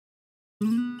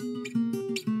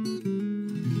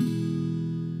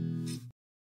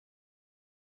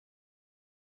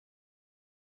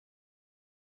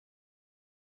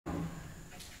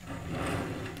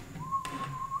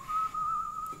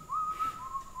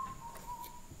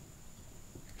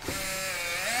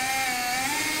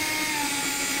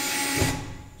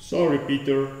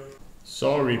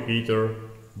Sorry, Peter,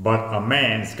 but a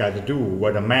man's gotta do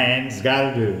what a man's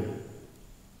gotta do.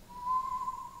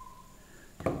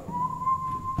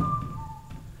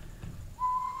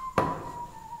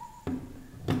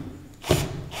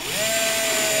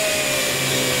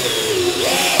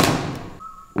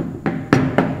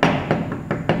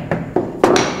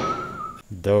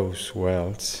 Those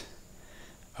welds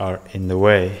are in the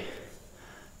way,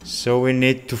 so we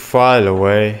need to file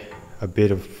away a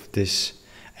bit of this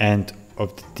end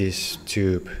of this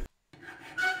tube.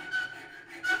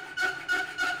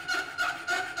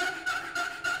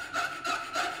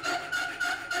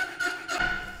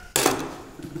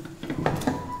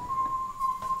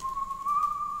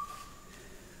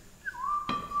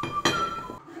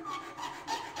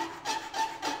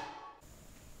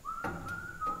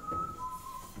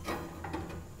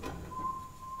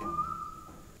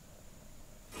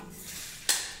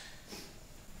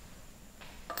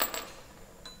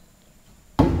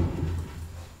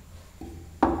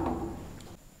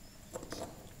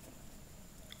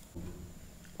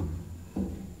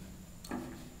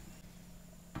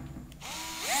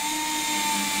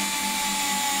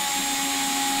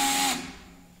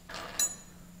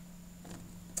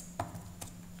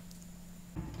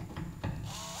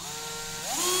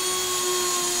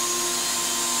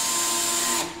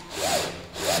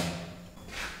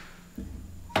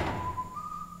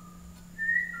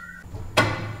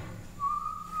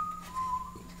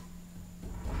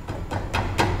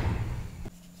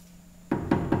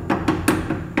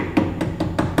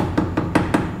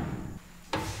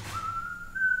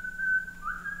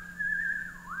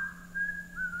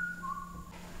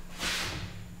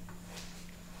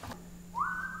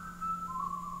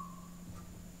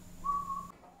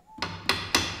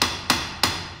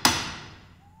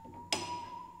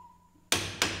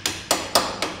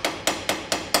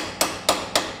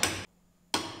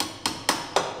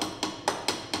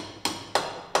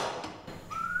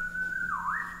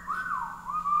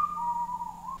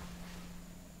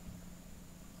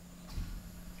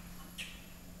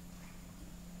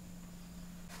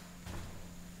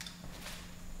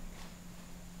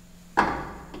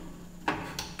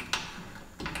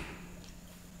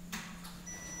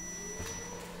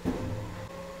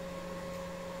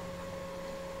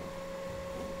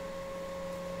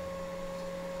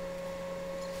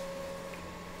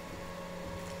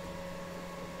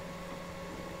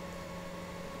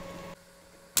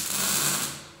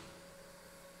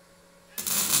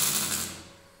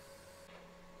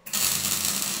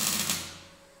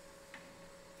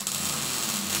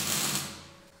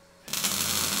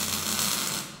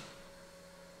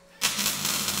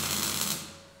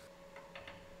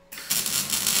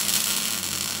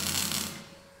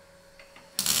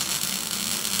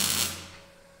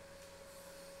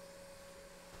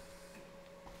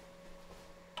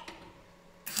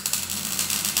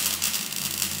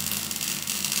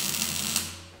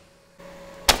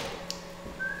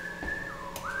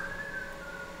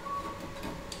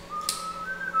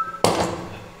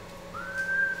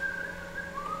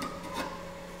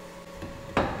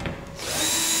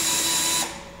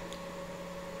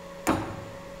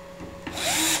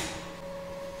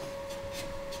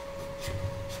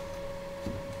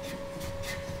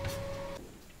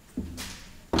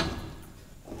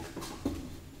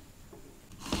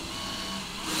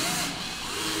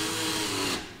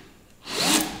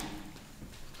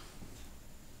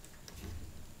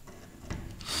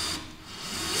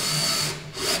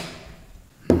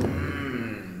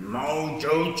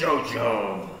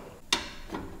 Jojo.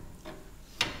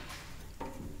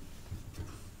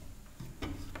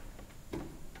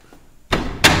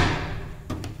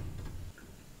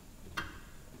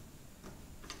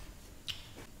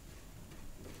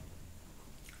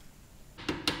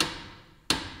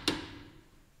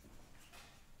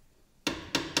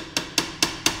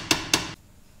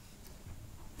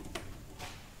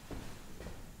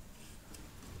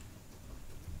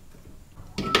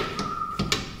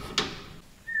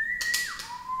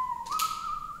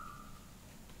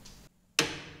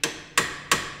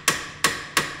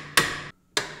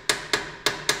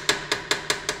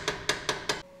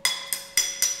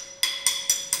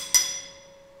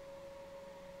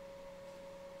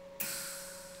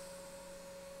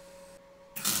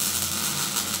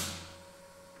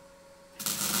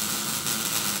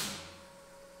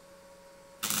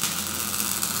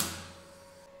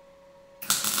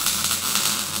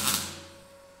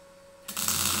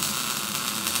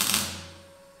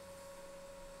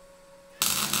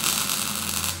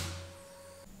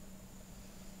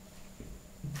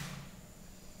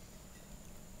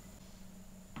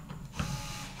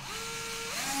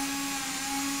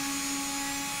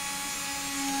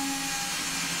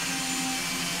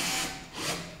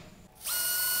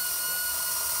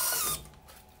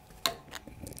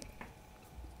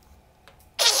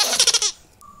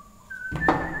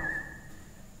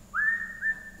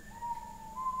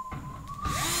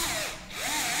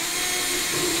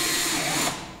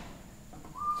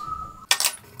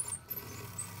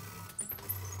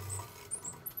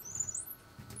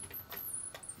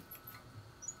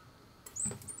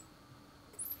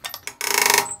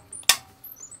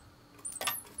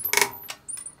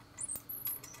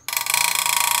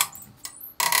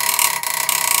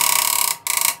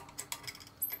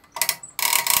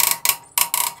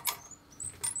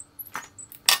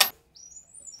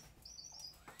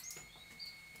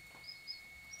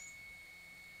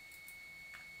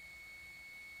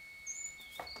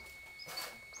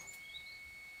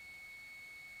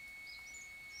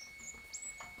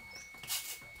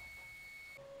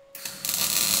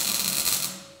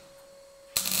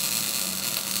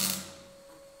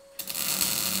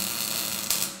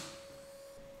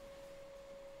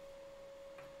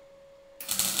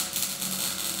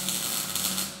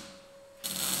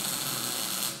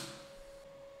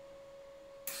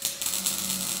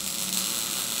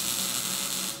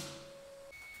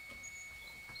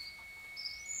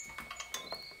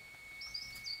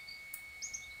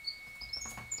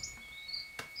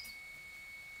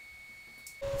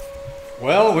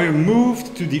 Well, we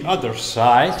moved to the other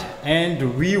side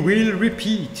and we will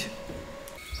repeat.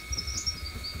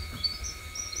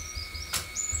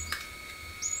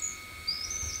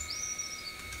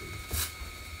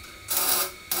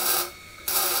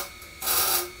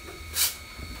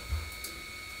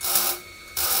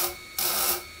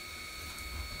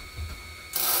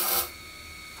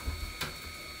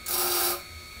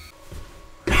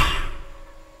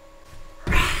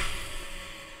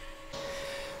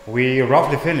 We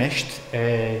roughly finished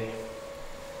a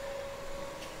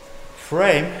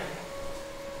frame.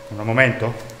 Un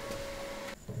momento.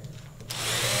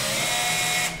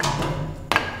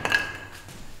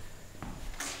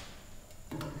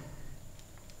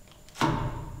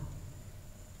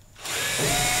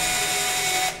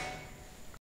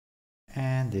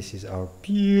 And this is our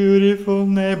beautiful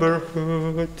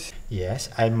neighborhood. Yes,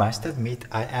 I must admit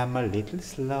I am a little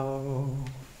slow.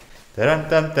 Taran,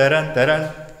 taran, taran,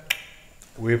 taran.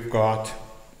 We've got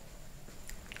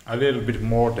a little bit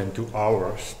more than 2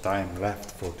 hours time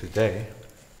left for today.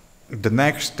 The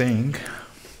next thing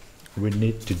we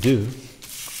need to do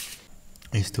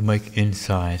is to make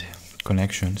inside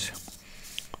connections.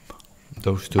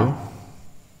 Those two,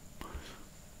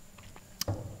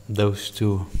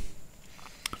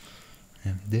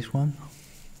 and this one,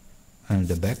 and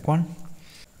the back one.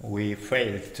 We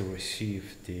failed to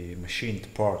receive the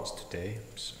machined parts today,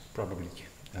 so probably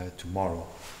tomorrow.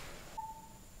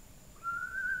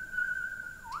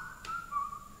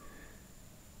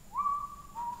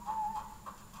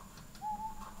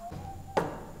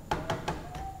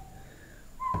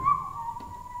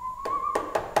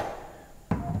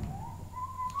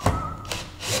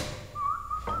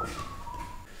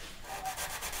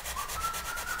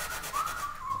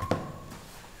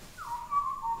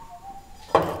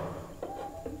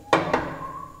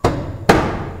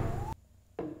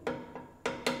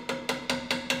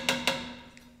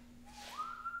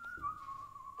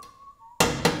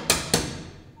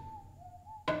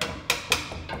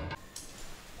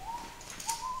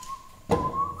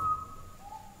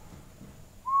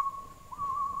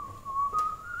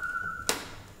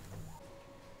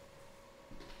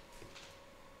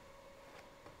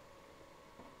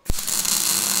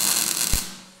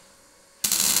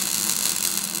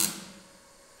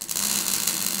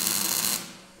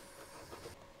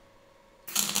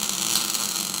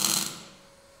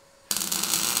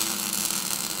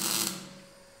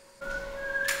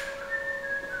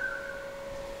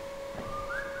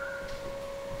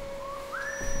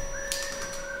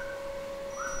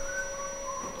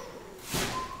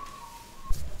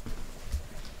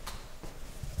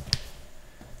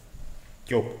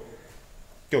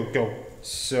 Go.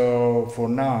 So for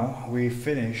now we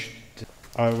finished.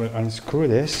 I will unscrew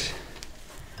this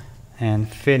and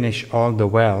finish all the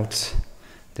welds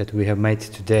that we have made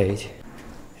to date.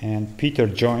 And Peter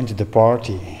joined the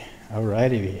party.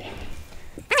 Alrighty.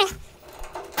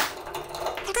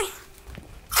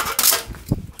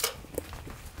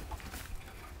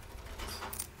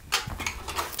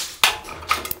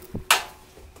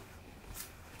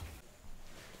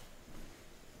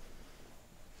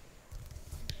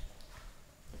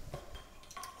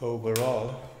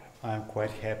 Overall, I'm quite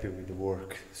happy with the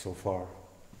work so far.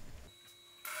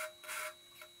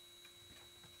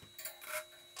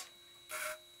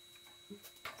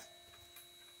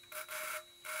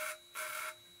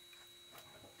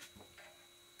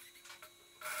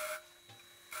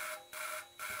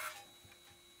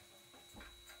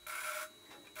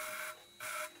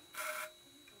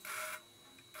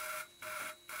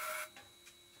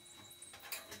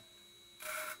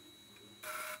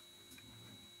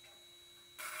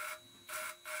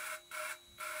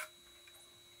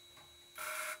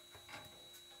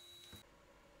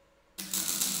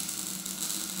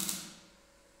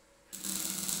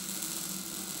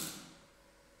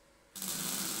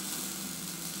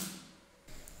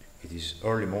 It is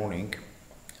early morning,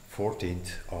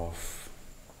 14th of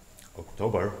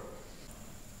October.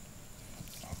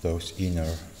 Of those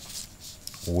inner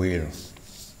wheel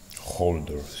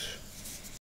holders